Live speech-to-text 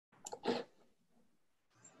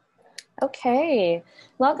Okay,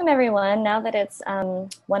 welcome everyone. Now that it's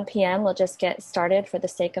 1 p.m., we'll just get started for the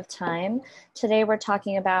sake of time. Today we're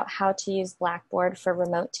talking about how to use Blackboard for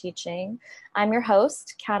remote teaching. I'm your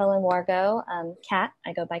host, Catalin Wargo, Kat,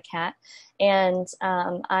 I go by Kat, and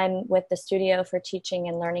I'm with the Studio for Teaching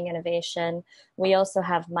and Learning Innovation. We also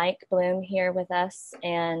have Mike Bloom here with us,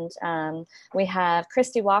 and we have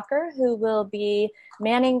Christy Walker, who will be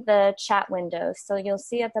manning the chat window. So you'll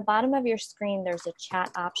see at the bottom of your screen, there's a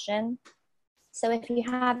chat option. So if you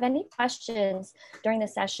have any questions during the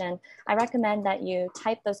session, I recommend that you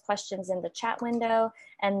type those questions in the chat window,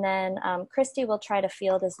 and then Christy will try to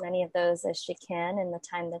field as many of those as she can in the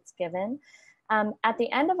time that's given. At the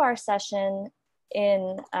end of our session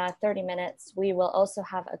in 30 minutes, we will also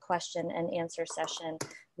have a question and answer session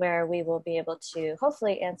where we will be able to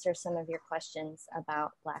hopefully answer some of your questions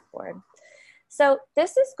about Blackboard. So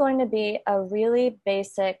this is going to be a really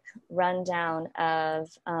basic rundown of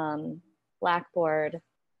Blackboard.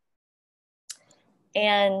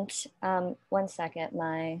 And one second,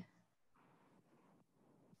 my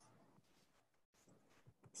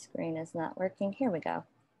screen is not working. Here we go.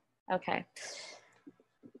 Okay.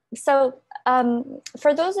 So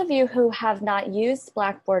for those of you who have not used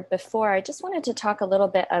Blackboard before, I just wanted to talk a little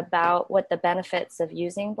bit about what the benefits of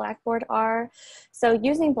using Blackboard are. So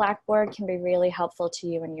using Blackboard can be really helpful to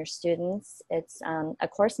you and your students. It's a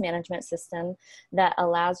course management system that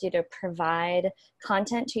allows you to provide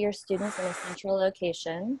content to your students in a central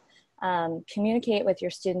location, communicate with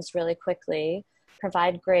your students really quickly,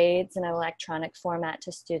 provide grades in an electronic format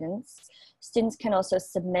to students. Students can also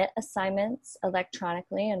submit assignments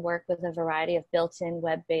electronically and work with a variety of built-in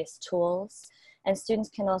web-based tools. And students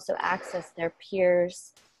can also access their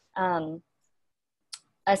peers'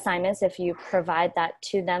 assignments if you provide that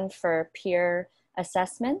to them for peer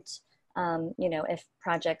assessment, you know, if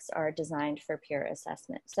projects are designed for peer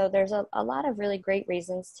assessment. So there's a lot of really great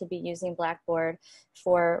reasons to be using Blackboard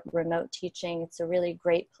for remote teaching. It's a really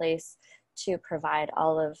great place to provide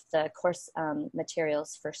all of the course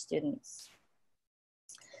materials for students.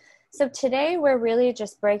 So today we're really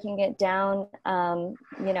just breaking it down,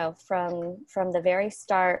 you know, from the very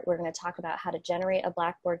start. We're going to talk about how to generate a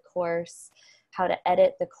Blackboard course, how to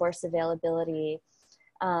edit the course availability,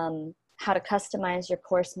 how to customize your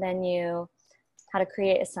course menu, how to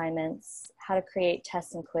create assignments, how to create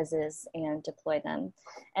tests and quizzes and deploy them.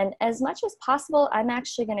 And as much as possible, I'm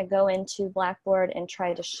actually going to go into Blackboard and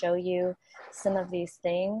try to show you some of these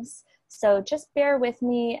things. So just bear with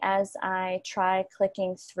me as I try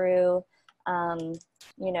clicking through, you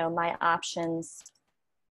know, my options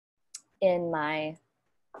in my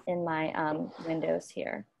windows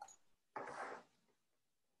here.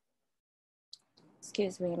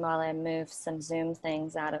 Excuse me while I move some Zoom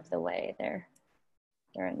things out of the way. They're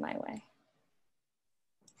in my way.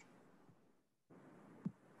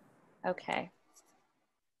 Okay.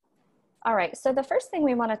 All right, so the first thing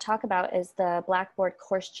we want to talk about is the Blackboard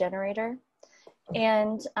course generator.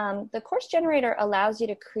 And the course generator allows you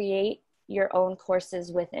to create your own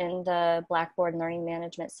courses within the Blackboard learning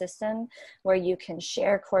management system, where you can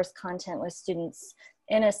share course content with students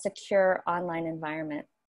in a secure online environment.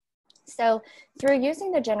 So through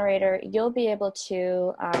using the generator, you'll be able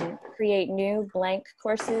to create new blank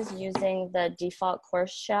courses using the default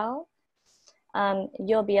course shell.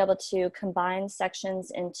 You'll be able to combine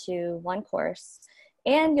sections into one course,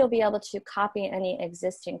 and you'll be able to copy any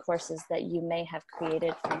existing courses that you may have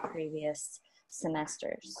created from previous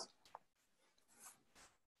semesters.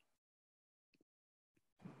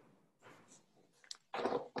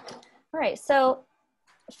 All right, so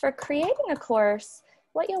for creating a course,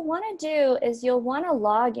 what you'll want to do is you'll want to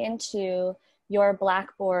log into your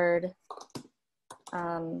Blackboard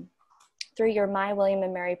through your My William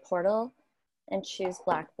 & Mary portal and choose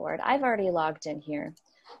Blackboard. I've already logged in here.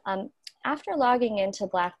 After logging into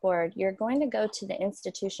Blackboard, you're going to go to the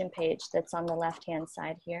institution page that's on the left-hand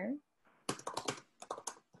side here.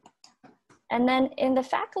 And then in the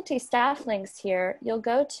faculty staff links here, you'll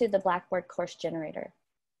go to the Blackboard course generator.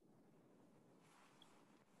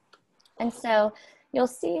 And so you'll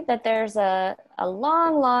see that there's a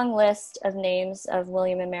long list of names of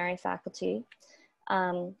William & Mary faculty.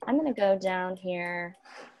 I'm going to go down here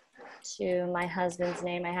to my husband's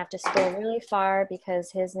name. I have to scroll really far because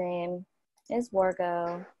his name is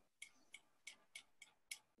Wargo.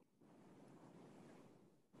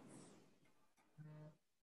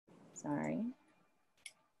 Sorry.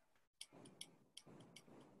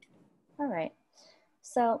 All right.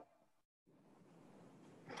 So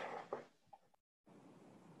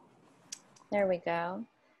there we go.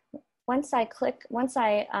 Once I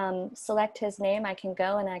select his name, I can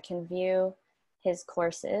go and I can view his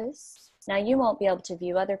courses. Now you won't be able to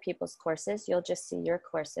view other people's courses, you'll just see your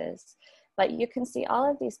courses. But you can see all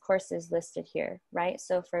of these courses listed here, right?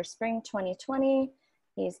 So for spring 2020,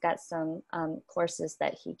 he's got some courses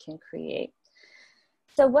that he can create.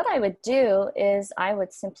 So what I would do is I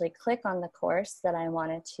would simply click on the course that I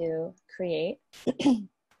wanted to create.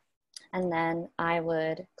 And then I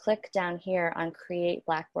would click down here on Create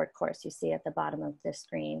Blackboard Course. You see at the bottom of the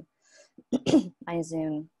screen. My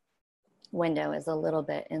Zoom window is a little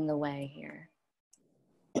bit in the way here.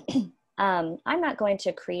 I'm not going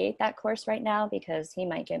to create that course right now because he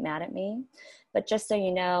might get mad at me. But just so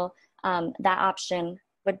you know, that option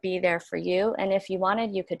would be there for you. And if you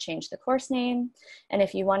wanted, you could change the course name. And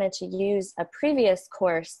if you wanted to use a previous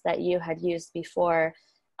course that you had used before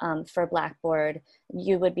for Blackboard,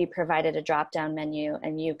 you would be provided a drop-down menu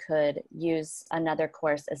and you could use another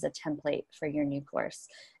course as a template for your new course.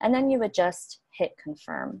 And then you would just hit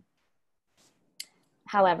confirm.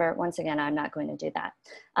 However, once again, I'm not going to do that.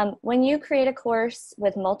 When you create a course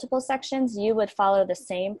with multiple sections, you would follow the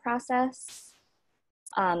same process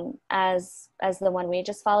as the one we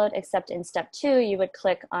just followed, except in step 2, you would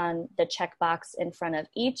click on the checkbox in front of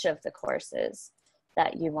each of the courses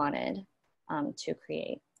that you wanted to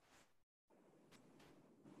create.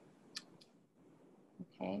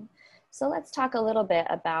 Okay, so let's talk a little bit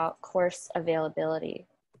about course availability.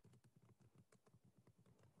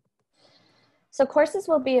 So courses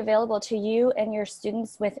will be available to you and your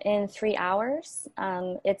students within 3 hours.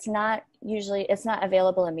 It's not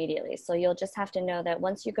available immediately. So you'll just have to know that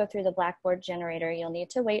once you go through the Blackboard generator, you'll need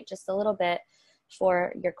to wait just a little bit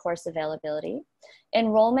for your course availability.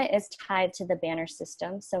 Enrollment is tied to the banner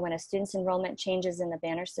system. So when a student's enrollment changes in the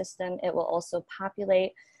banner system, it will also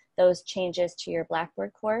populate those changes to your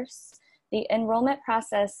Blackboard course. The enrollment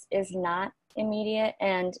process is not immediate,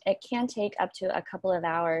 and it can take up to a couple of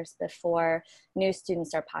hours before new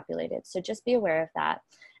students are populated. So just be aware of that.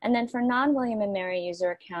 And then for non-William & Mary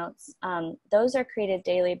user accounts, those are created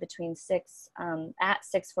daily between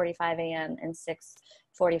 6:45 a.m. and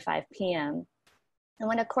 6:45 p.m. And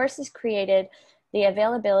when a course is created, the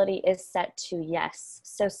availability is set to yes.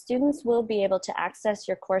 So students will be able to access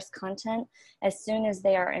your course content as soon as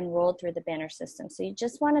they are enrolled through the banner system. So you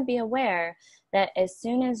just want to be aware that as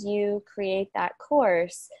soon as you create that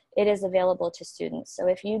course, it is available to students. So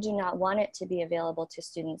if you do not want it to be available to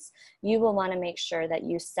students, you will want to make sure that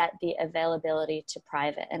you set the availability to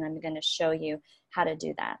private. And I'm going to show you how to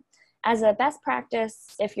do that. As a best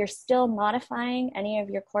practice, if you're still modifying any of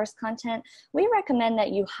your course content, we recommend that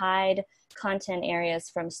you hide content areas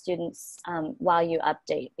from students while you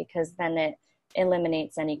update, because then it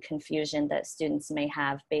eliminates any confusion that students may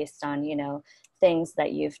have based on, things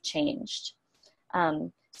that you've changed.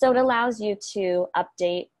 So it allows you to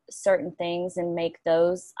update certain things and make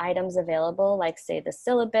those items available, like say the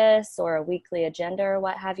syllabus or a weekly agenda or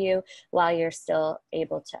what have you, while you're still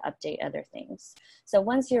able to update other things. So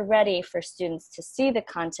once you're ready for students to see the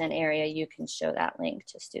content area, you can show that link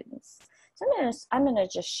to students. So I'm gonna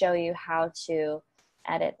just show you how to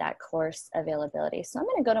edit that course availability. So I'm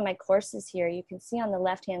gonna go to my courses here. You can see on the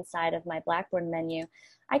left-hand side of my Blackboard menu,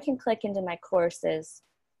 I can click into my courses,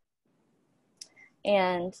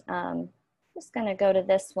 and just gonna go to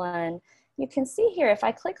this one. You can see here, if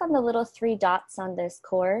I click on the little 3 dots on this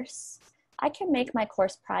course, I can make my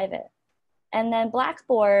course private. And then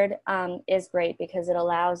Blackboard is great because it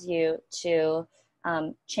allows you to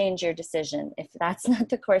change your decision. If that's not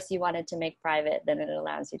the course you wanted to make private, then it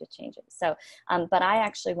allows you to change it. So, but I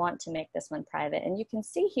actually want to make this one private. And you can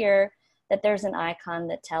see here that there's an icon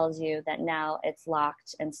that tells you that now it's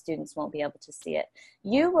locked and students won't be able to see it.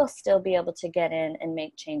 You will still be able to get in and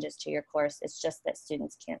make changes to your course. It's just that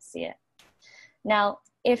students can't see it. Now,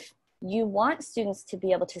 if you want students to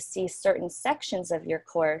be able to see certain sections of your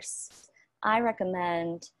course, I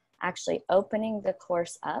recommend actually opening the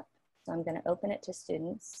course up. So I'm going to open it to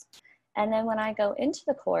students. And then when I go into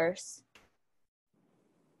the course,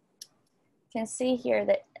 you can see here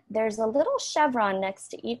that there's a little chevron next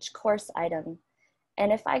to each course item.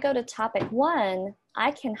 And if I go to topic 1,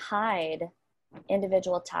 I can hide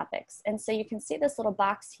individual topics. And so you can see this little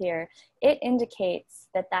box here. It indicates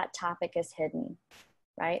that that topic is hidden,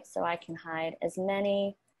 right? So I can hide as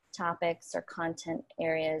many topics or content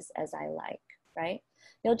areas as I like, right?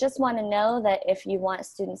 You'll just want to know that if you want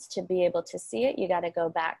students to be able to see it, you got to go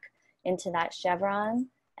back into that chevron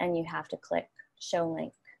and you have to click Show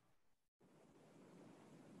Link.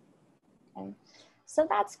 Okay. So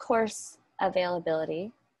that's course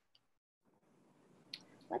availability.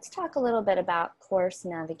 Let's talk a little bit about course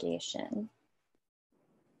navigation.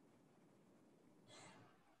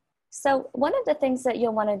 So one of the things that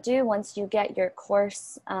you'll want to do once you get your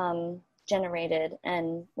course generated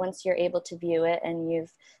and once you're able to view it and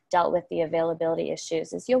you've dealt with the availability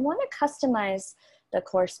issues is you'll want to customize the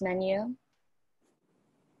course menu.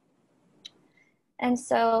 And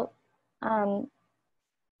so I'm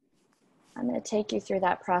going to take you through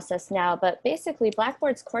that process now, but basically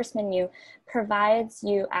Blackboard's course menu provides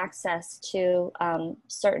you access to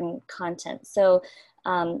certain content. So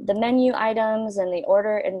the menu items and the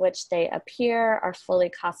order in which they appear are fully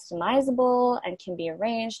customizable and can be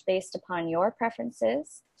arranged based upon your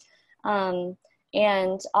preferences.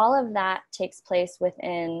 And all of that takes place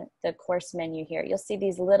within the course menu here. You'll see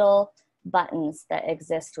these little buttons that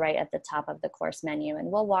exist right at the top of the course menu,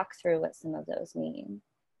 and we'll walk through what some of those mean.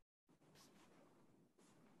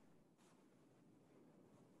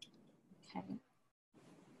 Okay.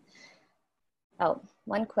 Oh,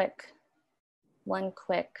 one quick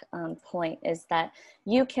point is that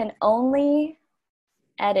you can only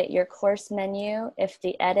edit your course menu if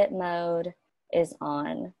the edit mode is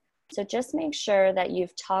on. So just make sure that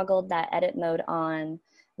you've toggled that edit mode on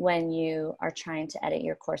when you are trying to edit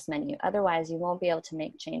your course menu. Otherwise, you won't be able to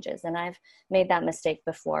make changes. And I've made that mistake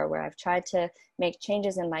before where I've tried to make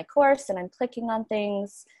changes in my course and I'm clicking on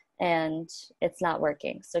things and it's not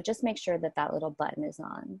working. So just make sure that that little button is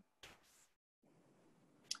on.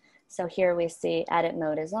 So here we see edit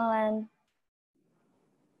mode is on.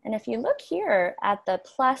 And if you look here at the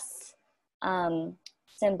plus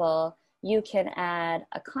symbol, you can add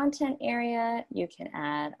a content area, you can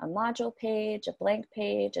add a module page, a blank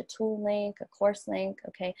page, a tool link, a course link,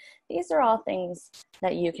 okay? These are all things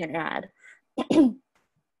that you can add.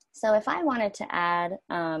 So if I wanted to add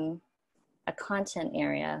a content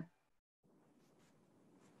area,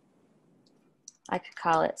 I could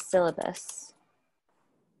call it syllabus.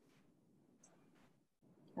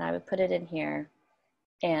 And I would put it in here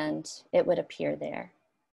and it would appear there,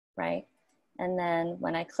 right? And then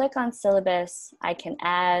when I click on syllabus, I can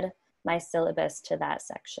add my syllabus to that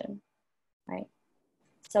section, right?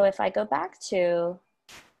 So if I go back to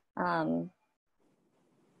my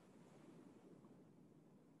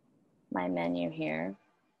menu here,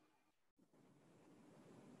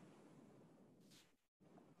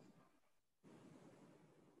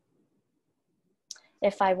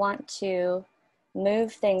 if I want to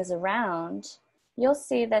move things around, you'll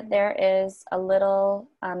see that there is a little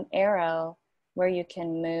arrow where you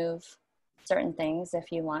can move certain things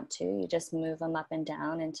if you want to. You just move them up and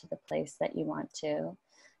down into the place that you want to.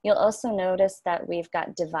 You'll also notice that we've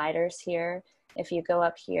got dividers here. If you go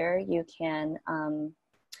up here, you can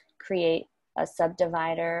create a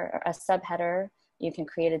subdivider or a subheader. You can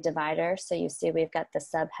create a divider. So you see we've got the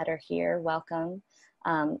subheader here, welcome.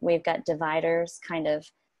 We've got dividers kind of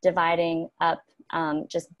dividing up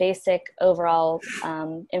just basic overall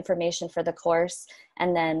information for the course,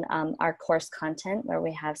 and then our course content where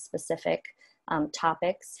we have specific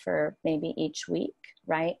topics for maybe each week,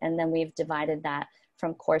 right? And then we've divided that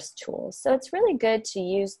from course tools. So it's really good to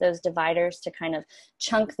use those dividers to kind of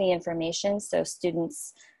chunk the information so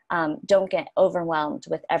students don't get overwhelmed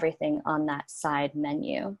with everything on that side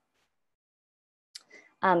menu.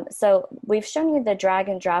 So we've shown you the drag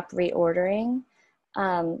and drop reordering.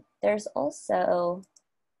 There's also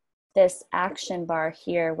this action bar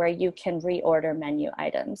here where you can reorder menu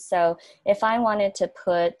items. So if I wanted to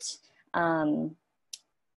put, you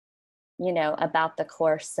know, about the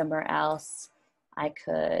course somewhere else, I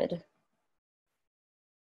could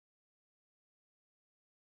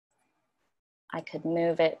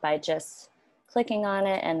move it by just clicking on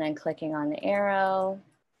it and then clicking on the arrow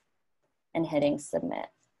and hitting submit.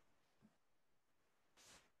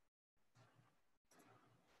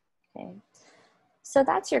 Okay, so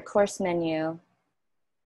that's your course menu.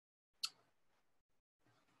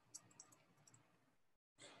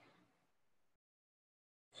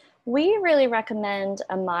 We really recommend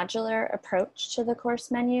a modular approach to the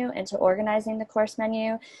course menu and to organizing the course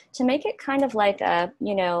menu to make it kind of like a,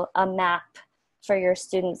 you know, a map for your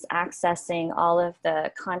students accessing all of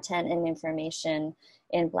the content and information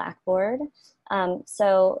in Blackboard.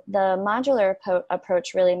 So the modular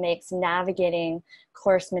approach really makes navigating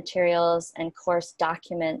course materials and course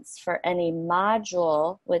documents for any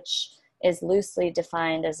module, which is loosely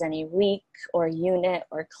defined as any week or unit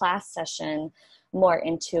or class session, more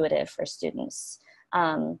intuitive for students.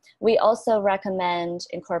 We also recommend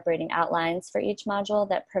incorporating outlines for each module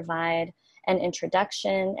that provide an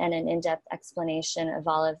introduction and an in-depth explanation of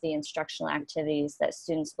all of the instructional activities that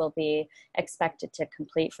students will be expected to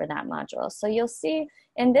complete for that module. So you'll see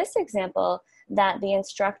in this example that the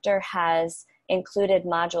instructor has included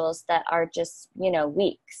modules that are just, you know,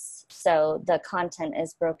 weeks So the content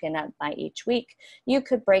is broken up by each week. You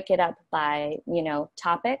could break it up by,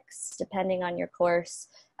 topics, depending on your course.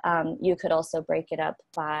 You could also break it up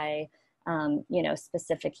by,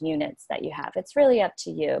 specific units that you have. It's really up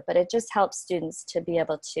to you, but it just helps students to be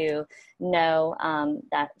able to know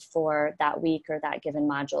that for that week or that given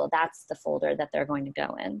module, that's the folder that they're going to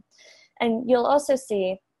go in. And you'll also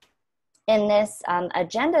see in this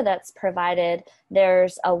agenda that's provided,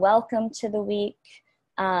 there's a welcome to the week.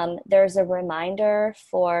 There's a reminder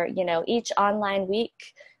for, each online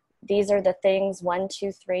week. These are the things 1,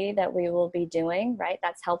 2, 3 that we will be doing, right?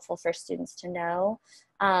 That's helpful for students to know.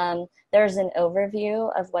 There's an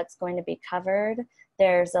overview of what's going to be covered.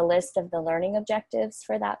 There's a list of the learning objectives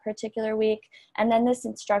for that particular week. And then this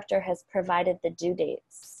instructor has provided the due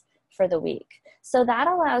dates for the week. So that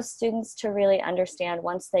allows students to really understand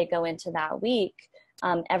once they go into that week,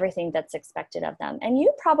 everything that's expected of them. And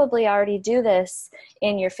you probably already do this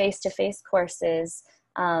in your face-to-face courses,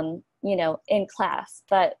 in class,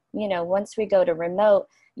 but, once we go to remote,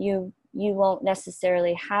 you won't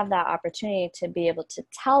necessarily have that opportunity to be able to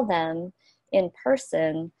tell them in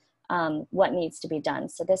person what needs to be done.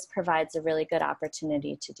 So this provides a really good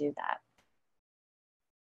opportunity to do that.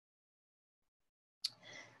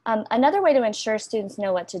 Another way to ensure students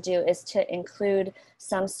know what to do is to include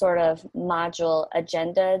some sort of module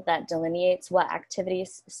agenda that delineates what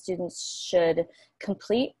activities students should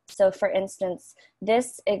complete. So for instance,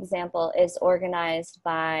 this example is organized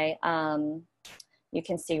by, you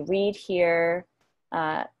can see read here,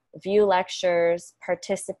 view lectures,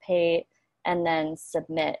 participate, and then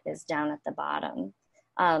submit is down at the bottom.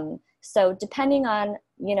 So depending on,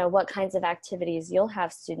 what kinds of activities you'll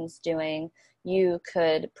have students doing, you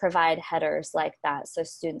could provide headers like that so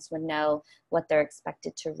students would know what they're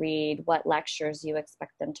expected to read, what lectures you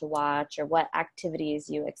expect them to watch, or what activities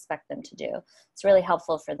you expect them to do. It's really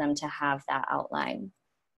helpful for them to have that outline.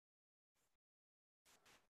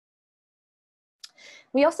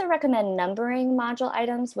 We also recommend numbering module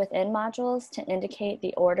items within modules to indicate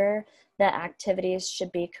the order that activities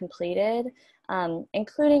should be completed,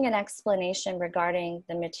 including an explanation regarding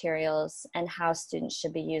the materials and how students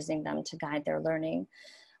should be using them to guide their learning.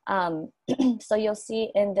 So you'll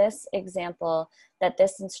see in this example that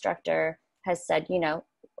this instructor has said, 1.1,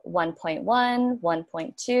 1.2,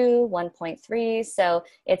 1.3. So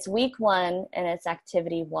it's week 1 and it's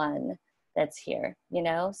activity 1 that's here,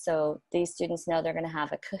 so these students know they're going to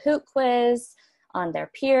have a Kahoot quiz on their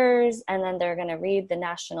peers, and then they're going to read the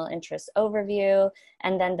national interest overview,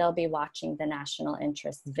 and then they'll be watching the national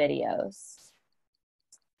interest videos.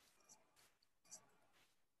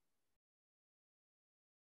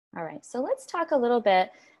 All right, so let's talk a little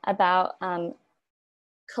bit about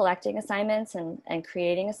collecting assignments and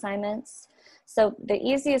creating assignments. So the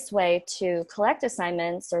easiest way to collect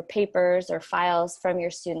assignments or papers or files from your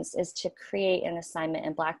students is to create an assignment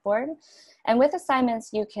in Blackboard. And with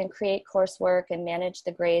assignments, you can create coursework and manage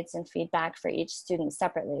the grades and feedback for each student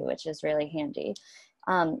separately, which is really handy.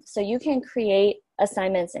 So you can create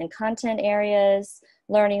assignments in content areas,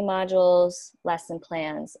 learning modules, lesson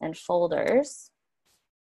plans, and folders.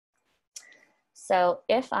 So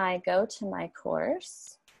if I go to my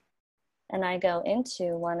course and I go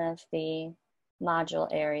into one of the module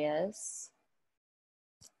areas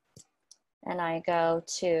and I go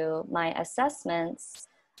to my assessments,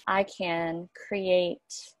 I can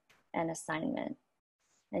create an assignment.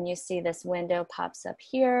 And you see this window pops up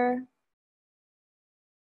here.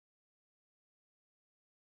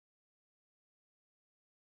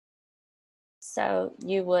 So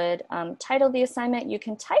you would title the assignment. You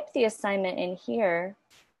can type the assignment in here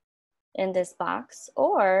in this box,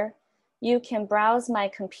 or you can browse my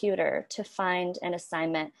computer to find an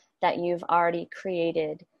assignment that you've already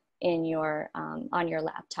created in your, on your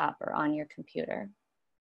laptop or on your computer.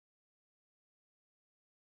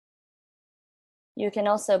 You can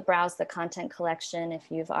also browse the content collection if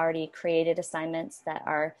you've already created assignments that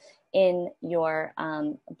are in your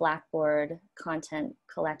Blackboard content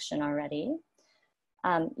collection already.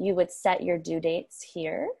 You would set your due dates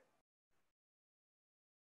here.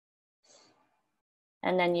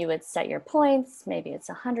 And then you would set your points, maybe it's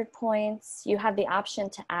 100 points. You have the option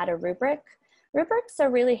to add a rubric. Rubrics are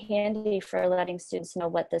really handy for letting students know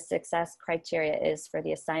what the success criteria is for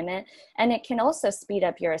the assignment. And it can also speed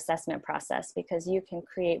up your assessment process because you can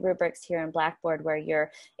create rubrics here in Blackboard where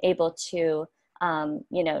you're able to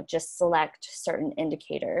just select certain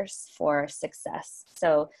indicators for success.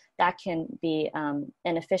 So that can be an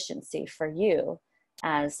efficiency for you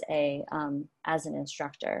as an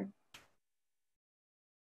instructor.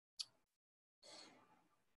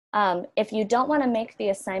 If you don't want to make the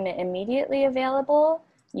assignment immediately available,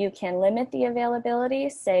 You can limit the availability,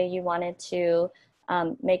 say you wanted to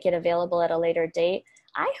make it available at a later date.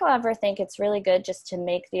 I, however, think it's really good just to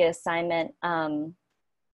make the assignment, and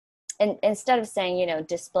instead of saying, you know,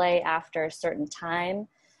 display after a certain time,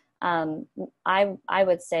 I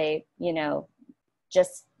would say, you know,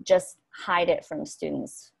 just hide it from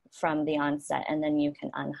students from the onset, and then you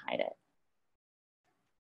can unhide it.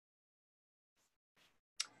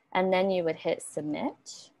 And then you would hit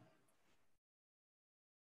submit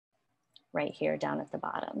right here down at the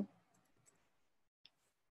bottom.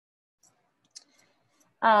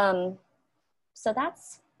 So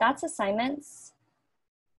that's assignments.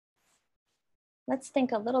 Let's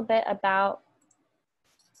think a little bit about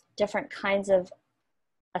different kinds of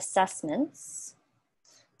assessments.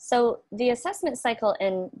 So the assessment cycle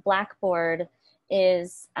in Blackboard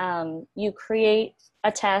is you create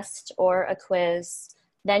a test or a quiz,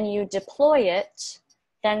 then you deploy it,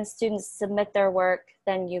 then students submit their work,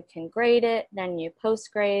 then you can grade it, then you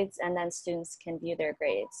post grades, and then students can view their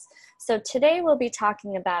grades. So today we'll be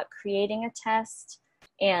talking about creating a test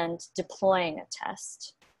and deploying a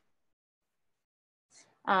test.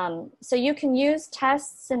 So you can use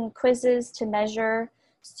tests and quizzes to measure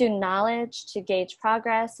student knowledge, to gauge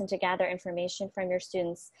progress, and to gather information from your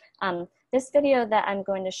students. This video that I'm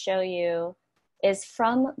going to show you is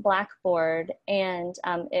from Blackboard, and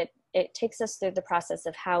it takes us through the process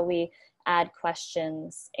of how we add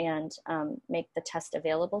questions and make the test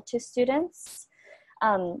available to students.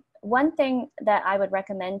 One thing that I would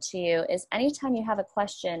recommend to you is anytime you have a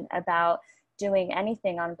question about doing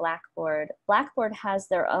anything on Blackboard, Blackboard has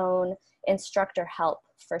their own instructor help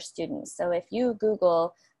for students. So if you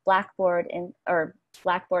Google Blackboard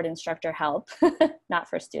instructor help, not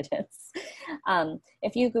for students.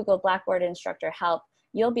 If you Google Blackboard instructor help,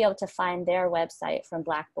 you'll be able to find their website from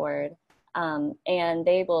Blackboard, and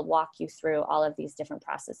they will walk you through all of these different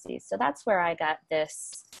processes. So that's where I got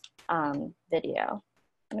this video.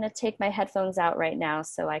 I'm going to take my headphones out right now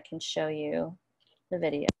so I can show you the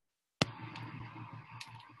video.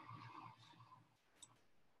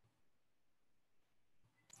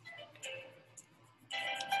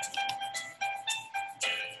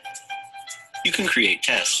 You can create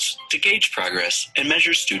tests to gauge progress and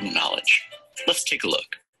measure student knowledge. Let's take a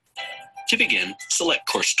look. To begin, select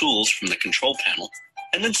Course Tools from the Control panel,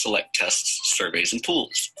 and then select Tests, Surveys, and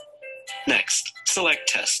Pools. Next, select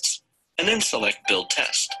Tests, and then select Build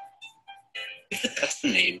Test. Give the test a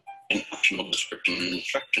name, an optional description and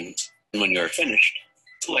instructions, and when you are finished,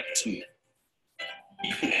 select Submit.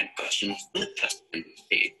 You can add questions on the test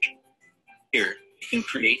page. Here, you can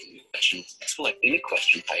create new questions by selecting a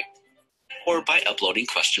question type, or by uploading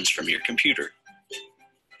questions from your computer.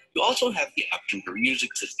 You also have the option to reuse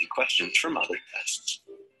existing questions from other tests.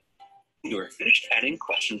 When you are finished adding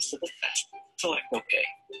questions to the test, select OK.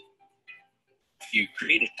 If you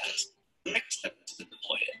create a test, the next step is to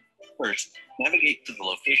deploy it. First, navigate to the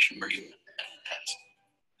location where you want to add the test.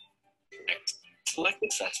 Next, select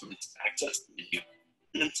Assessments to access the menu,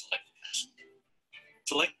 and then select Test.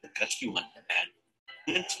 Select the test you want to add,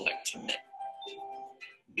 and then select Submit.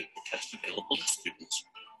 Make the test available to students,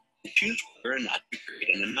 and choose whether or not to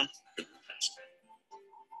create an announcement for the test.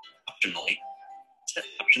 Optionally, set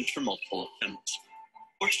options for multiple attempts,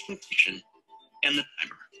 course completion, and the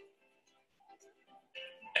timer.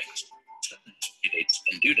 Next, set the display dates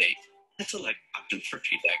and due date, and select options for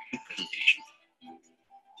feedback and presentation.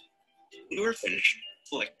 When you are finished,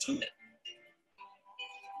 select Submit.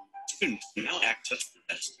 Students can now access the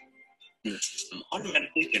test, and the system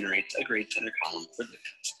automatically generates a grade center column for the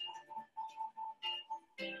test.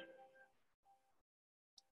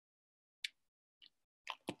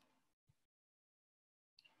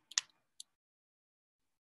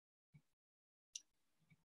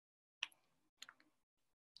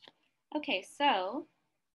 Okay, so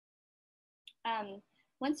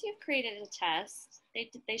once you've created a test,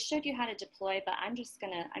 they showed you how to deploy, but I'm just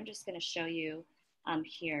gonna show you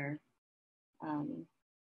here.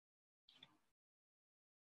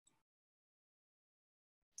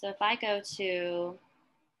 So if I go to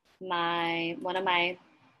one of my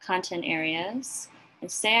content areas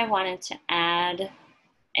and say I wanted to add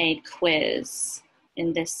a quiz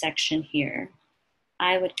in this section here,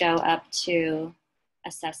 I would go up to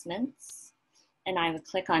Assessments, and I would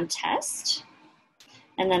click on Test,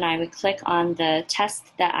 and then I would click on the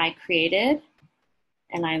test that I created,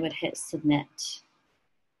 and I would hit Submit.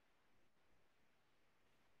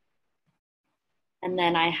 And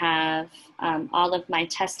then I have all of my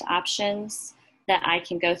test options that I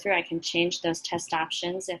can go through. I can change those test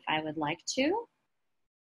options if I would like to.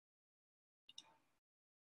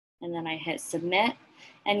 And then I hit Submit.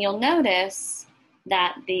 And you'll notice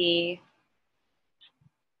that the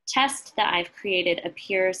test that I've created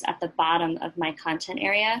appears at the bottom of my content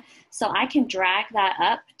area. So I can drag that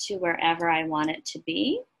up to wherever I want it to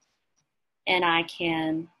be, and I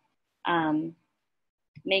can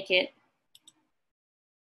make it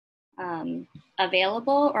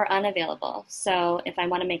available or unavailable. So if I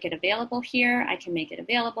want to make it available here, I can make it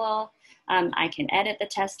available. I can edit the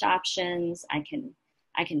test options. I can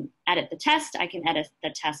edit the test. I can edit the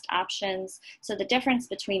test options. So the difference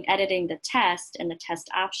between editing the test and the test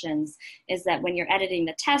options is that when you're editing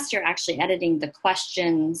the test, you're actually editing the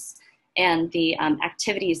questions and the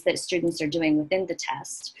activities that students are doing within the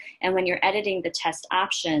test. And when you're editing the test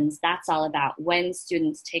options, that's all about when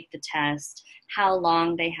students take the test, how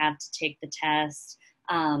long they have to take the test,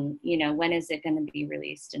 you know, when is it going to be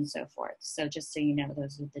released, and so forth. So just so you know,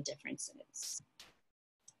 those are the differences.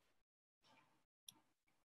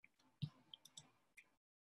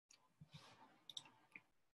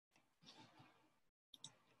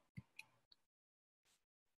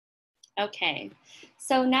 Okay,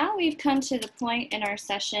 so now we've come to the point in our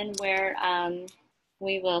session where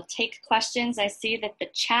we will take questions. I see that the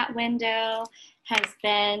chat window has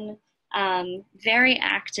been very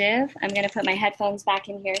active. I'm going to put my headphones back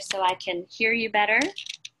in here so I can hear you better.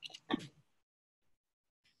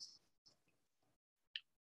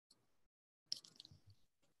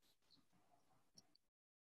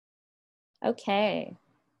 Okay,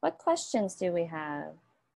 what questions do we have?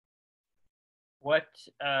 What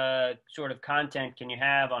sort of content can you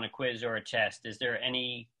have on a quiz or a test? Is there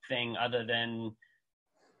anything other than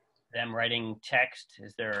them writing text?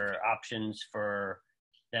 Is there options for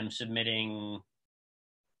them submitting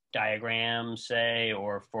diagrams, say,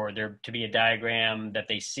 or for there to be a diagram that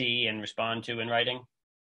they see and respond to in writing?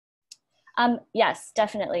 Yes,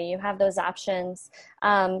 definitely. You have those options.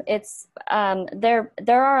 There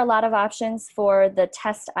are a lot of options for the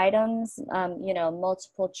test items, you know,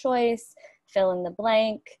 multiple choice, fill in the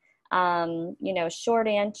blank, you know, short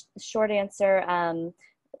answer,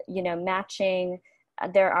 you know, matching.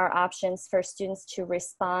 There are options for students to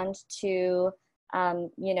respond to,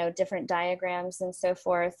 you know, different diagrams and so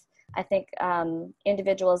forth. I think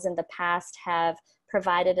individuals in the past have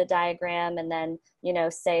provided a diagram and then, you know,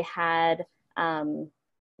 say had,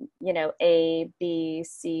 you know, A, B,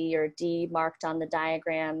 C, or D marked on the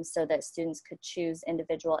diagram so that students could choose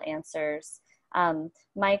individual answers.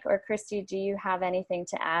 Mike or Christy, do you have anything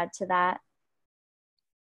to add to that?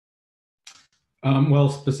 Well,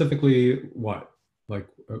 specifically what? Like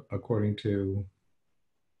according to?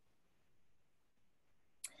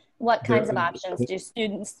 What kinds of options do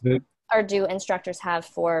students or do instructors have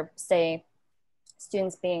for, say,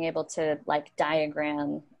 students being able to like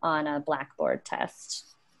diagram on a Blackboard test?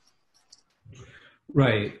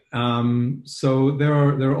 Right. So there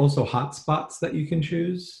are also hotspots that you can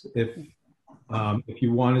choose if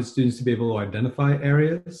you wanted students to be able to identify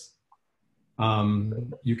areas.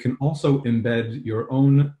 You can also embed your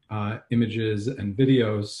own images and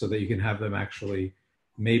videos so that you can have them actually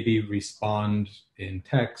maybe respond in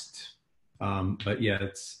text. But yeah,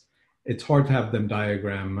 it's hard to have them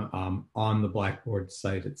diagram on the Blackboard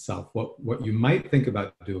site itself. What you might think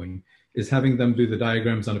about doing is having them do the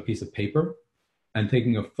diagrams on a piece of paper and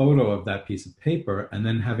taking a photo of that piece of paper and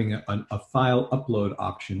then having a file upload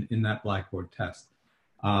option in that Blackboard test.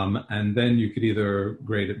 And then you could either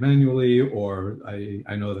grade it manually, or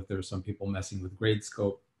I know that there's some people messing with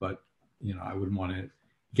Gradescope, but you know, I wouldn't want to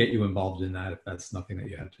get you involved in that if that's nothing that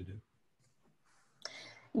you had to do.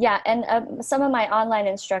 Yeah, and some of my online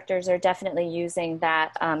instructors are definitely using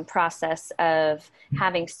that process of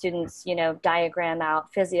having students, you know, diagram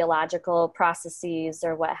out physiological processes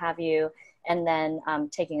or what have you, and then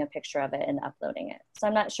taking a picture of it and uploading it. So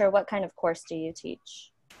I'm not sure, what kind of course do you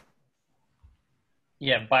teach?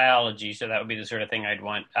 Yeah, biology. So that would be the sort of thing I'd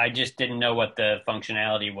want. I just didn't know what the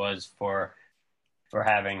functionality was for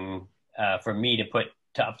having for me to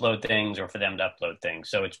upload things or for them to upload things.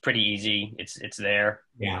 So it's pretty easy. It's there.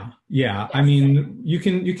 Yeah. Yes. I mean, you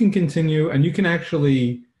can continue, and you can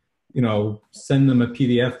actually, you know, send them a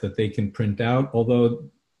PDF that they can print out. Although,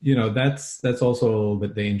 you know, that's also a little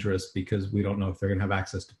bit dangerous because we don't know if they're going to have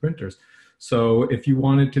access to printers. So if you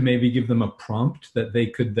wanted to maybe give them a prompt that they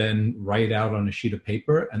could then write out on a sheet of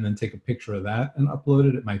paper and then take a picture of that and upload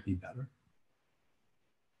it, it might be better.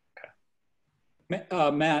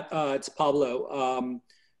 Matt, it's Pablo.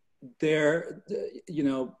 You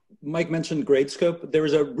know, Mike mentioned Gradescope. There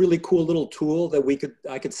is a really cool little tool that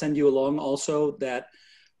I could send you along also that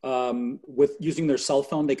with using their cell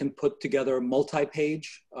phone, they can put together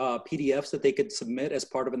multi-page PDFs that they could submit as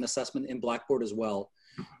part of an assessment in Blackboard as well.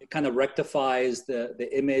 It kind of rectifies the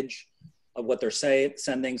image of what they're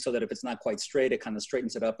sending, so that if it's not quite straight, it kind of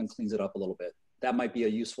straightens it up and cleans it up a little bit. That might be a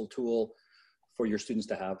useful tool for your students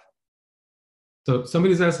to have. So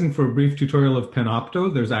somebody's asking for a brief tutorial of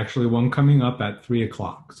Panopto. There's actually one coming up at 3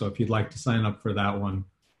 o'clock. So if you'd like to sign up for that one,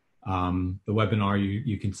 the webinar,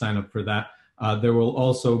 you can sign up for that. There will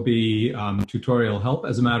also be tutorial help.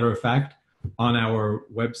 As a matter of fact, on our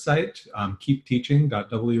website,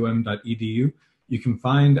 keepteaching.wm.edu, you can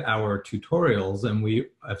find our tutorials, and we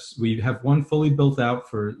have one fully built out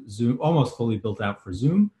for Zoom, almost fully built out for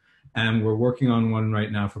Zoom, and we're working on one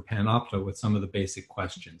right now for Panopto with some of the basic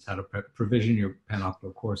questions, how to provision your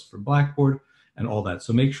Panopto course for Blackboard and all that.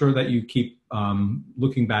 So make sure that you keep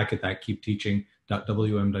looking back at that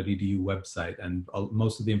keepteaching.wm.edu website, and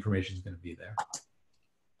most of the information is going to be there.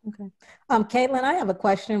 Okay. Caitlin, I have a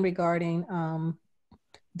question regarding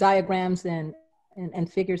diagrams and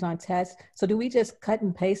figures on tests. So do we just cut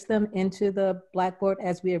and paste them into the Blackboard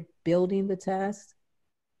as we are building the test?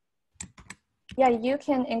 Yeah, you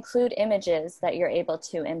can include images that you're able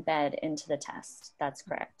to embed into the test. That's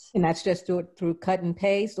correct. And that's just through cut and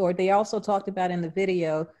paste? Or they also talked about in the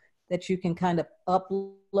video that you can kind of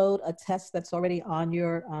upload a test that's already on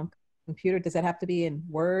your computer. Does that have to be in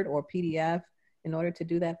Word or PDF in order to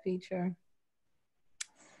do that feature?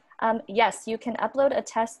 Yes, you can upload a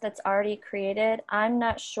test that's already created. I'm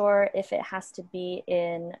not sure if it has to be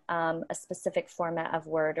in a specific format of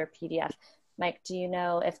Word or PDF. Mike, do you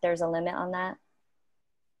know if there's a limit on that?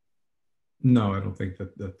 No, I don't think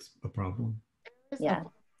that that's a problem. Yeah.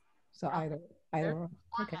 So either.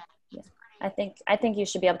 Okay. Yeah. I think you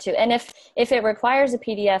should be able to. And if it requires a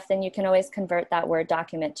PDF, then you can always convert that Word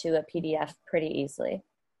document to a PDF pretty easily.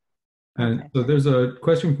 And so there's a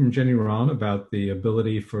question from Jenny Ron about the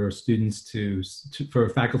ability for students for a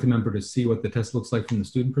faculty member to see what the test looks like from the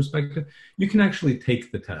student perspective. You can actually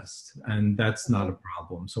take the test, and that's not a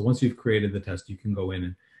problem. So once you've created the test, you can go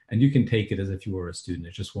in and you can take it as if you were a student.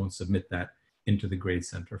 It just won't submit that into the grade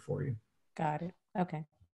center for you. Got it. Okay.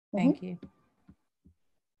 Thank you.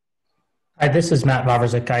 Hi, this is Matt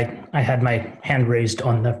Vavrzik. I had my hand raised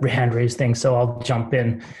on the hand raise thing, so I'll jump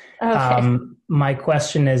in. Okay. My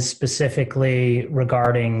question is specifically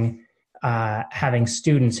regarding having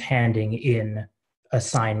students handing in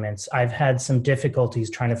assignments. I've had some difficulties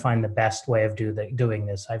trying to find the best way of doing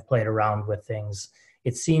this. I've played around with things.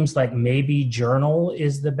 It seems like maybe journal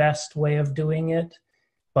is the best way of doing it,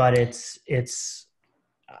 but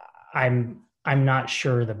I'm not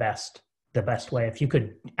sure the best way. If you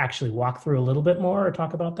could actually walk through a little bit more or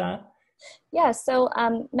talk about that. Yeah, so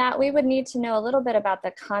Matt, we would need to know a little bit about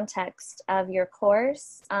the context of your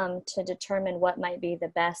course to determine what might be the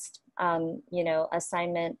best,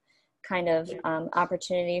 assignment kind of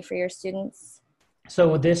opportunity for your students.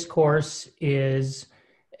 So this course is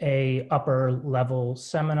a upper level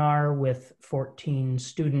seminar with 14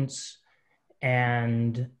 students,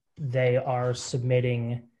 and they are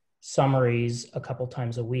submitting summaries a couple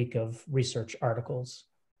times a week of research articles.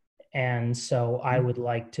 And so I would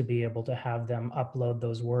like to be able to have them upload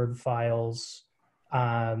those Word files,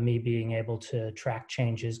 me being able to track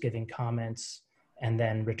changes, giving comments, and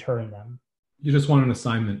then return them. You just want an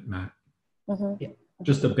assignment, Matt. Mm-hmm. Yeah.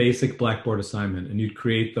 Just a basic Blackboard assignment, and you'd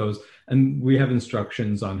create those. And we have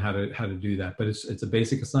instructions on how to do that, but it's a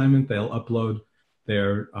basic assignment. They'll upload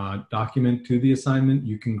their document to the assignment.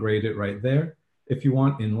 You can grade it right there if you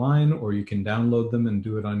want in line, or you can download them and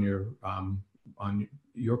do it on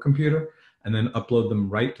your computer, and then upload them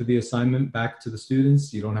right to the assignment back to the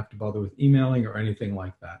students. You don't have to bother with emailing or anything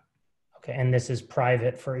like that. Okay, and this is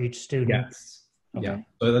private for each student? Yes. Okay. Yeah,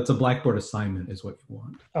 so that's a Blackboard assignment is what you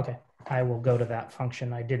want. Okay, I will go to that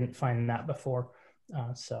function. I didn't find that before,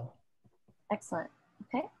 so. Excellent,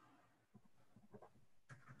 okay.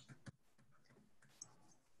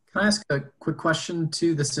 Can I ask a quick question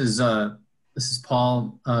too? This is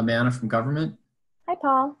Paul Manna from government. Hi,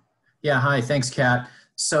 Paul. Yeah, hi, thanks, Kat.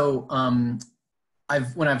 So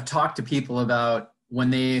when I've talked to people about when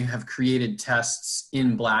they have created tests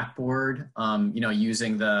in Blackboard,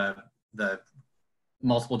 using the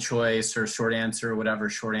multiple choice or short answer or whatever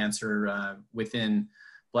short answer within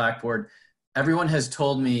Blackboard, everyone has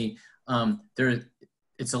told me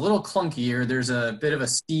it's a little clunkier. There's a bit of a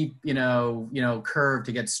steep, curve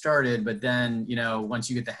to get started, but then, once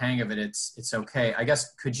you get the hang of it, it's okay. I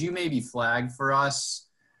guess, could you maybe flag for us,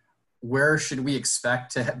 where should we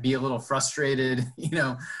expect to be a little frustrated?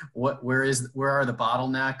 Where are the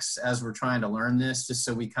bottlenecks as we're trying to learn this, just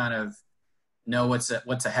so we kind of know what's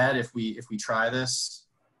ahead if we try this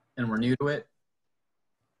and we're new to it?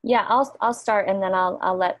 Yeah, I'll start and then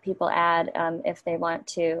I'll let people add if they want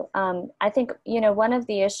to. I think, you know, one of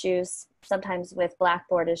the issues sometimes with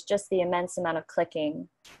Blackboard is just the immense amount of clicking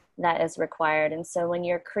that is required. And so when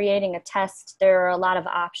you're creating a test, there are a lot of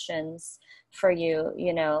options for you,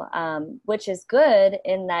 you know, which is good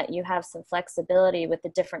in that you have some flexibility with the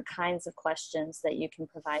different kinds of questions that you can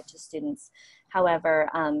provide to students. However,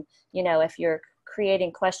 you know, if you're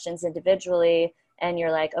creating questions individually and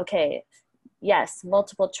you're like, okay, yes,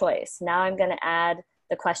 multiple choice. Now I'm going to add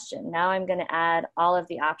the question. Now I'm going to add all of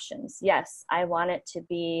the options. Yes, I want it to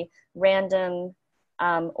be random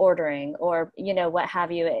ordering or, you know, what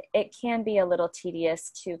have you. It can be a little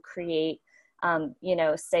tedious to create, you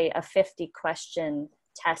know, say a 50 question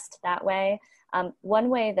test that way. One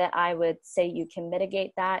way that I would say you can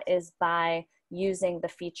mitigate that is by using the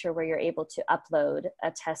feature where you're able to upload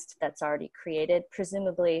a test that's already created.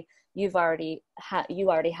 Presumably, you already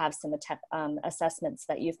have some assessments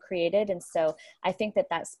that you've created, and so I think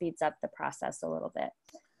that speeds up the process a little bit.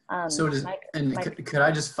 Could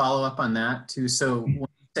I just follow up on that too? So when you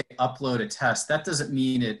say upload a test, that doesn't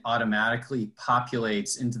mean it automatically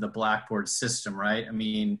populates into the Blackboard system, right? I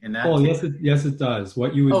mean, in that case, yes, it does.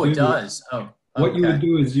 What you would do, it does. Oh, okay. What you would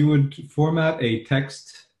do is you would format a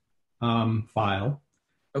text file.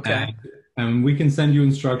 Okay. And we can send you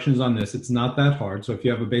instructions on this. It's not that hard. So if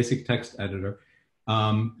you have a basic text editor,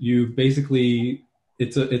 you basically,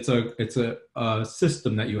 it's a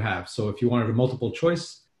system that you have. So if you wanted a multiple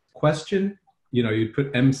choice question, you know, you'd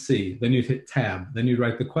put MC, then you'd hit tab, then you'd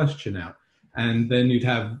write the question out. And then you'd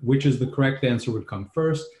have which is the correct answer would come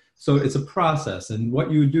first. So it's a process. And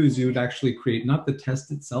what you would do is you would actually create not the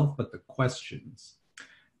test itself, but the questions.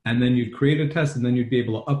 And then you'd create a test, and then you'd be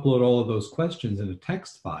able to upload all of those questions in a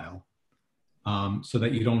text file so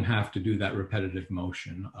that you don't have to do that repetitive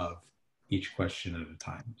motion of each question at a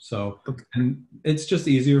time. So, and it's just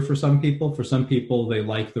easier for some people. For some people, they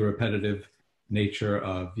like the repetitive nature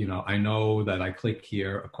of, you know, I know that I click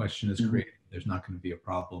here, a question is created, there's not going to be a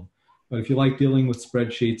problem. But if you like dealing with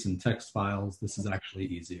spreadsheets and text files, this is actually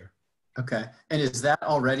easier. Okay. And is that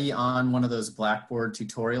already on one of those Blackboard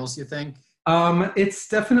tutorials, you think? It's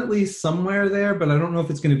definitely somewhere there, but I don't know if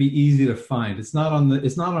it's going to be easy to find. It's not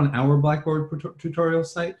on our Blackboard tutorial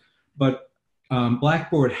site, but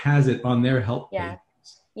Blackboard has it on their help page.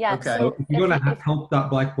 Yeah. Okay. So if you go to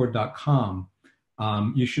help.blackboard.com,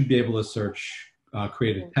 you should be able to search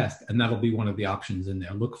create a test, and that'll be one of the options in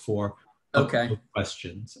there. Look for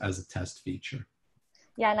questions as a test feature.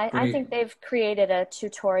 Yeah, and I think they've created a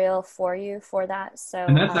tutorial for you for that. So,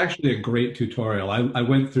 and that's actually a great tutorial. I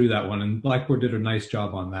went through that one, and Blackboard did a nice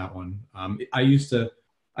job on that one. I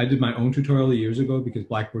did my own tutorial years ago because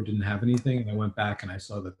Blackboard didn't have anything, and I went back and I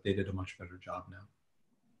saw that they did a much better job now.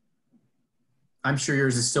 I'm sure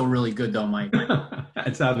yours is still really good though, Mike.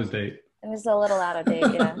 It's out of date. It was a little out of date,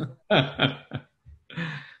 yeah.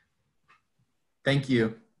 Thank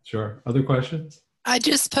you. Sure. Other questions? I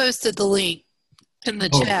just posted the link in the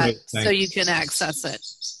chat so you can access it.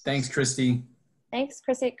 Thanks, Christy. Thanks,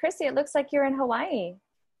 Chrissy. Chrissy, it looks like you're in Hawaii.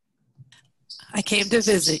 I came to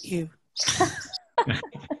visit you.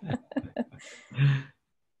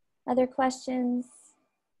 Other questions?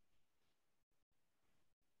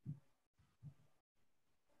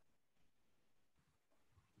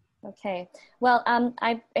 Okay, well,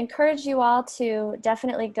 I encourage you all to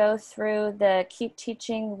definitely go through the Keep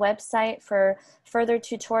Teaching website for further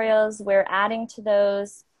tutorials. We're adding to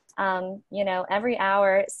those, you know, every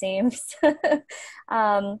hour it seems.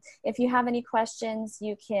 If you have any questions,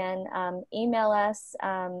 you can email us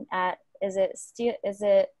at, is it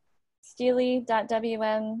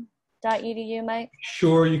steely.wm.edu, Mike?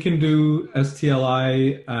 Sure, you can do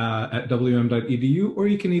stli at wm.edu, or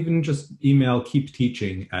you can even just email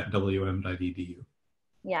keepteaching@wm.edu.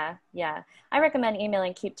 Yeah. I recommend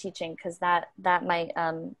emailing Keep Teaching because that might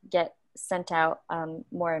get sent out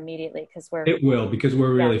more immediately because It will, because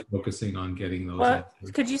we're really focusing on getting those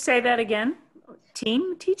answers. Could you say that again?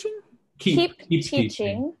 Team teaching? Keep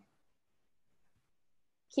teaching.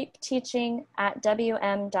 Keep teaching at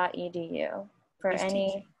wm.edu for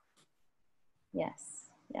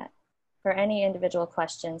for any individual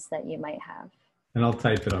questions that you might have. And I'll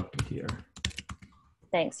type it up here.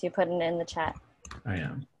 Thanks. You put it in the chat. I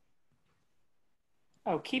am.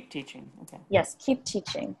 Oh, keep teaching. Okay. Yes, keep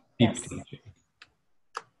teaching. Keep teaching.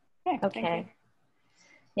 Okay.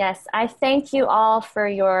 Yes, I thank you all for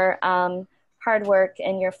your hard work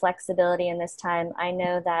and your flexibility in this time. I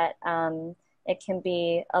know that it can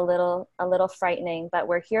be a little frightening, but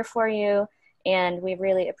we're here for you. And we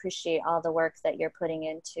really appreciate all the work that you're putting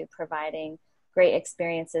into providing great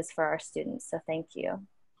experiences for our students. So thank you.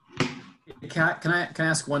 Kat, can I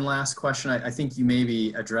ask one last question? I think you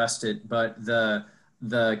maybe addressed it, but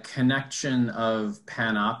the connection of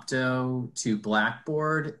Panopto to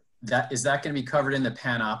Blackboard, is that going to be covered in the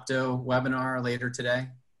Panopto webinar later today?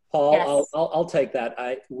 Paul, Yes. I'll take that.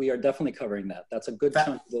 We are definitely covering that. That's a good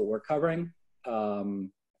chunk of what we're covering.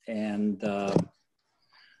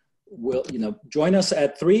 We'll, join us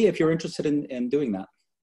at 3 if you're interested in doing that.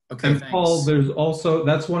 Okay, and thanks. Paul, there's also,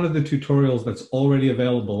 that's one of the tutorials that's already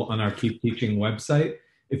available on our Keep Teaching website.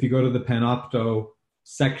 If you go to the Panopto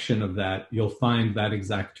section of that, you'll find that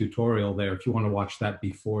exact tutorial there if you want to watch that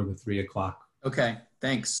before the 3 o'clock. Okay,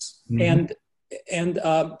 thanks. Mm-hmm. And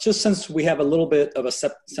just since we have a little bit of a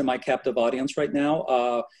semi-captive audience right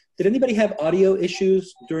now, did anybody have audio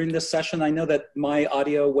issues during this session? I know that my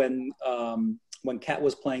audio when Kat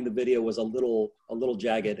was playing the video was a little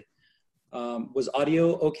jagged. Was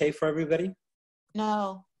audio okay for everybody?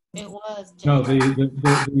 No, it was. No,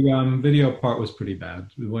 the video part was pretty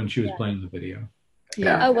bad when she was playing the video.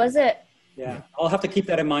 Yeah. Oh, was it? Yeah, I'll have to keep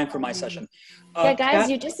that in mind for my session. Yeah, guys, Kat,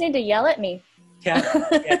 you just need to yell at me. Kat,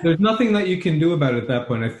 There's nothing that you can do about it at that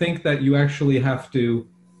point. I think that you actually have to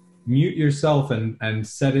mute yourself and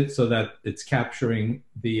set it so that it's capturing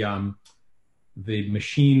the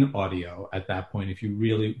machine audio at that point. If you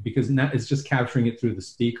really, because now it's just capturing it through the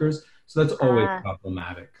speakers. So that's always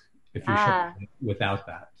problematic if you're showing it without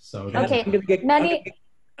that. So okay, I'm going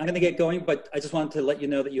to get going, but I just wanted to let you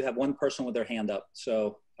know that you have one person with their hand up.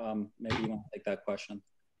 So maybe you want to take that question.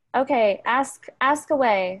 Okay, ask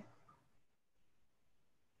away.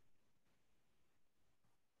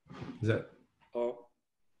 Is that? Oh,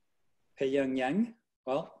 Pei Yang.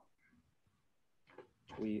 Well,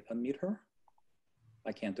 we unmute her.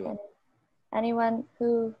 I can't do it. Anyone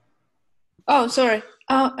who? Oh, sorry.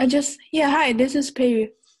 Hi, this is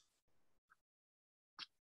Pei.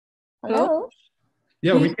 Hello?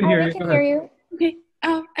 Yeah, we can hear you. We can hear you. Okay.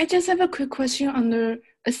 I just have a quick question on the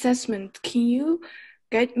assessment. Can you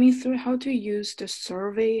guide me through how to use the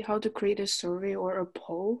survey, how to create a survey or a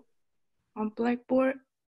poll on Blackboard?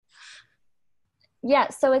 Yeah,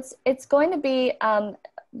 so it's going to be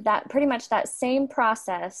that pretty much that same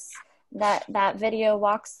process that video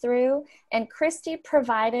walks through, and Christy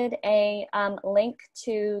provided a link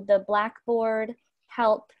to the Blackboard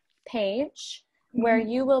help page where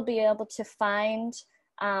you will be able to find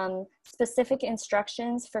specific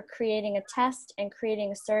instructions for creating a test and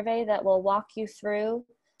creating a survey that will walk you through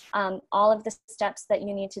all of the steps that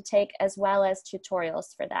you need to take, as well as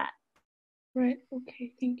tutorials for that. Right,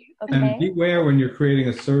 okay, thank you. Okay. And beware when you're creating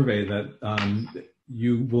a survey that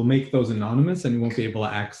you will make those anonymous and you won't be able to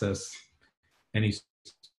access any.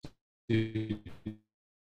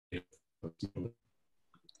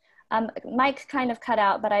 Mike kind of cut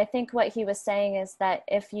out, but I think what he was saying is that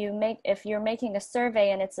if you're making a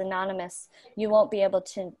survey and it's anonymous, you won't be able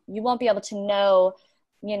to know,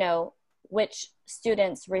 which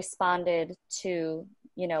students responded to,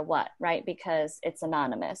 what, right? Because it's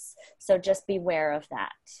anonymous. So just beware of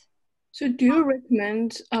that. So do you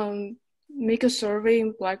recommend make a survey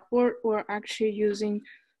in Blackboard or actually using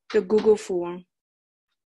the Google form?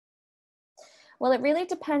 Well, it really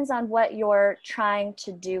depends on what you're trying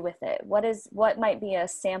to do with it. What might be a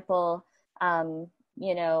sample,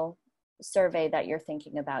 survey that you're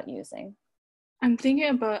thinking about using? I'm thinking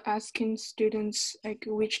about asking students like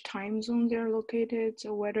which time zone they're located,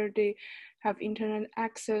 or whether they have internet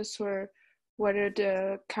access, or whether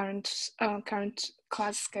the current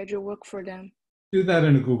class schedule work for them. Do that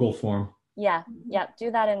in a Google form. Yeah, do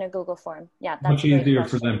that in a Google form. Yeah, that's much easier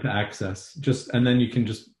for them to access. And then you can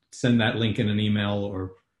just send that link in an email,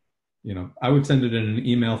 or, I would send it in an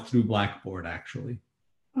email through Blackboard, actually.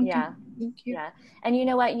 Okay. Yeah. Thank you. Yeah. And you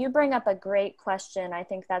know what? You bring up a great question. I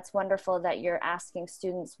think that's wonderful that you're asking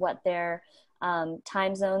students what their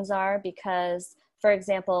time zones are, because, for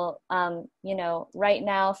example, right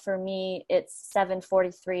now for me, it's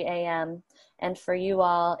 7:43 a.m. And for you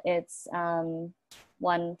all, it's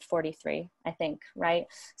 1:43, I think, right?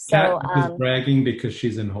 So Kat is bragging because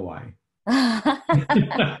she's in Hawaii.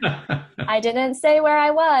 I didn't say where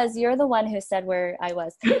I was. You're the one who said where I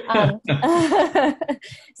was.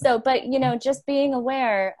 But just being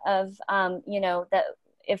aware of, that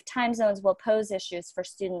if time zones will pose issues for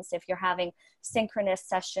students, if you're having synchronous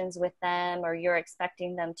sessions with them, or you're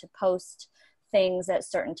expecting them to post things at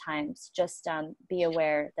certain times, just be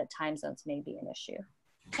aware that time zones may be an issue.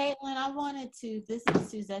 Caitlin, this is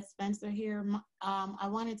Suzette Spencer here. I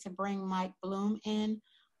wanted to bring Mike Bloom in.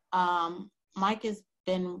 Mike has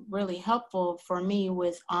been really helpful for me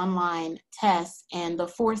with online tests and the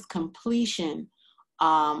fourth completion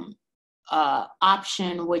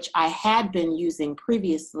option, which I had been using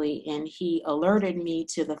previously, and he alerted me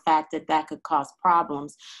to the fact that that could cause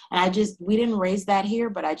problems. And we didn't raise that here,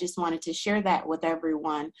 but I just wanted to share that with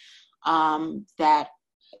everyone, that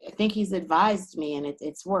I think he's advised me, and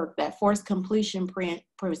it's worked, that forced completion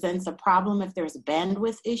presents a problem if there's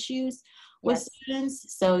bandwidth issues with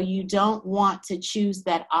students. So you don't want to choose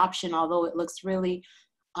that option, although it looks really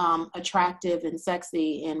attractive and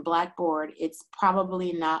sexy in Blackboard. It's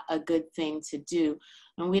probably not a good thing to do.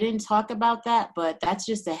 And we didn't talk about that, but that's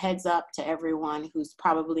just a heads up to everyone who's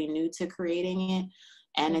probably new to creating it.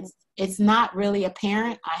 And it's not really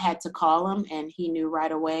apparent. I had to call him, and he knew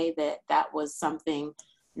right away that that was something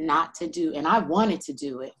not to do. And I wanted to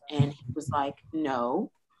do it. And he was like, no,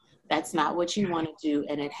 that's not what you want to do.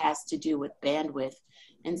 And it has to do with bandwidth.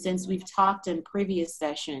 And since we've talked in previous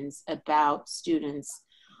sessions about students,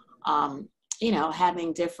 you know,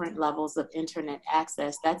 having different levels of internet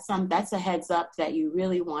access, that's a heads up that you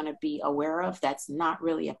really want to be aware of. That's not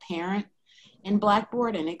really apparent in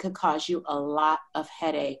Blackboard, and it could cause you a lot of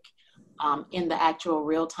headache in the actual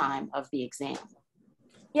real time of the exam.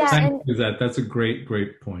 Yeah, thank you. That's a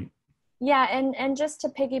great point. Yeah, and just to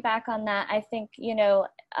piggyback on that, I think,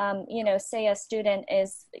 say a student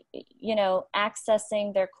is,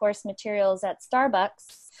 accessing their course materials at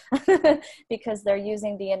Starbucks because they're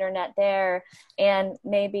using the internet there, and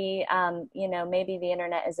maybe, maybe the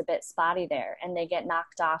internet is a bit spotty there, and they get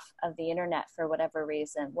knocked off of the internet for whatever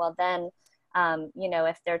reason. Well, then,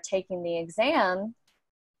 if they're taking the exam,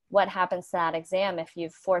 what happens to that exam if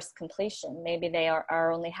you've forced completion? Maybe they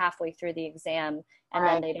are only halfway through the exam, and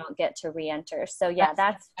then they don't get to re-enter. So yeah,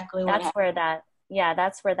 that's where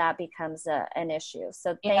that becomes an issue.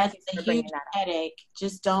 So thank you for bringing that up. Headache.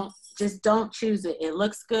 Just don't choose it. It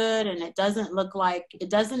looks good, and it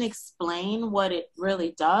doesn't explain what it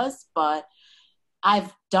really does, but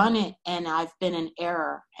I've done it and I've been in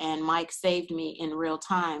error, and Mike saved me in real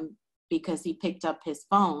time because he picked up his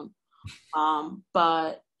phone.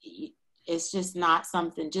 But it's just not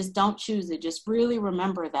something, just don't choose it. Just really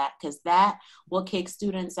remember that, because that will kick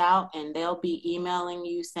students out, and they'll be emailing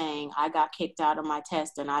you saying, I got kicked out of my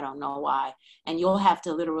test and I don't know why. And you'll have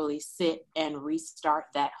to literally sit and restart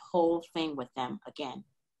that whole thing with them again.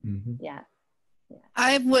 Mm-hmm. Yeah.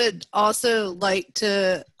 I would also like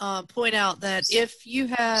to point out that if you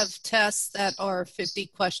have tests that are 50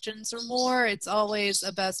 questions or more, it's always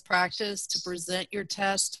a best practice to present your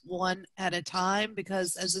test one at a time,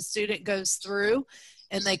 because as a student goes through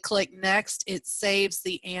and they click next, it saves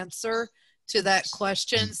the answer to that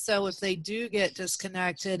question. So if they do get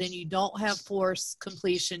disconnected and you don't have force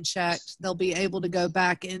completion checked, they'll be able to go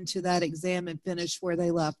back into that exam and finish where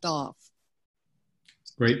they left off.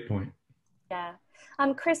 Great point. Yeah.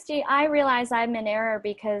 Christy, I realize I'm in error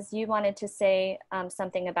because you wanted to say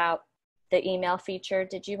something about the email feature.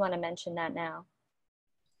 Did you want to mention that now?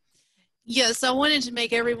 Yes, I wanted to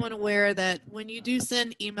make everyone aware that when you do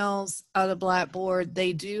send emails out of Blackboard,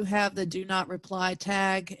 they do have the do not reply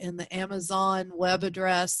tag and the Amazon web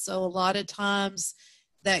address. So a lot of times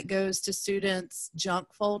that goes to students' junk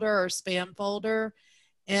folder or spam folder.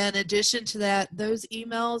 In addition to that, those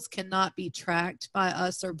emails cannot be tracked by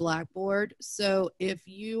us or Blackboard. So if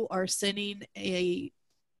you are sending a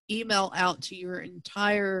email out to your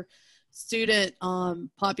entire student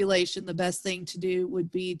population, the best thing to do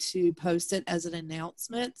would be to post it as an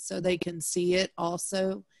announcement so they can see it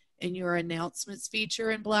also in your announcements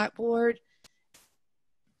feature in Blackboard.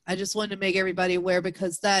 I just wanted to make everybody aware,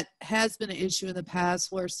 because that has been an issue in the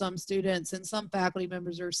past where some students and some faculty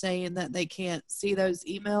members are saying that they can't see those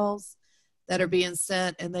emails that are being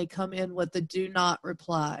sent, and they come in with the do not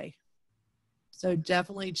reply. So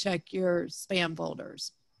definitely check your spam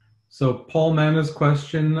folders. So Paul Manna's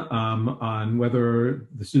question on whether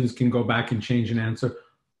the students can go back and change an answer,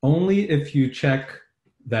 only if you check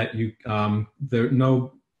that you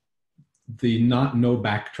no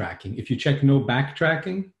backtracking. If you check no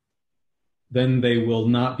backtracking, then they will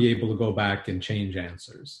not be able to go back and change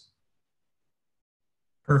answers.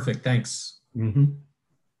 Perfect, thanks. Mm-hmm.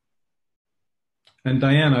 And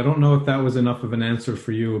Diane, I don't know if that was enough of an answer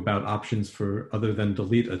for you about options for other than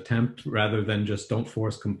delete attempt rather than just don't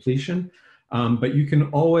force completion. But you can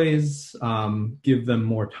always give them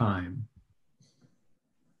more time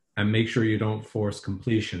and make sure you don't force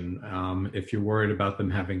completion if you're worried about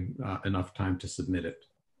them having enough time to submit it.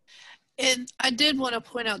 And I did want to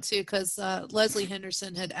point out too, because Leslie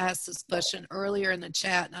Henderson had asked this question earlier in the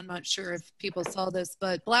chat, and I'm not sure if people saw this,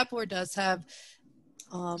 but Blackboard does have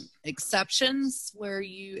exceptions where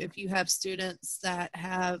if you have students that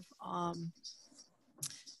have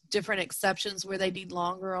different exceptions where they need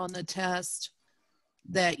longer on the test,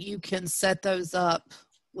 that you can set those up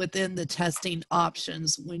within the testing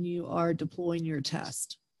options when you are deploying your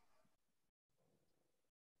test.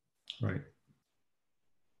 Right.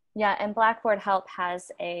 Yeah, and Blackboard Help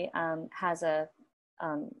has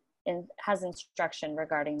instruction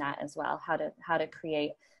regarding that as well, how to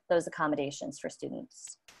create those accommodations for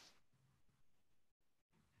students.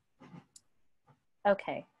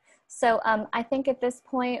 Okay, so I think at this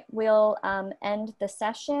point we'll end the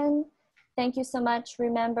session. Thank you so much.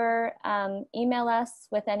 Remember, email us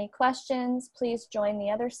with any questions. Please join the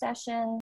other session.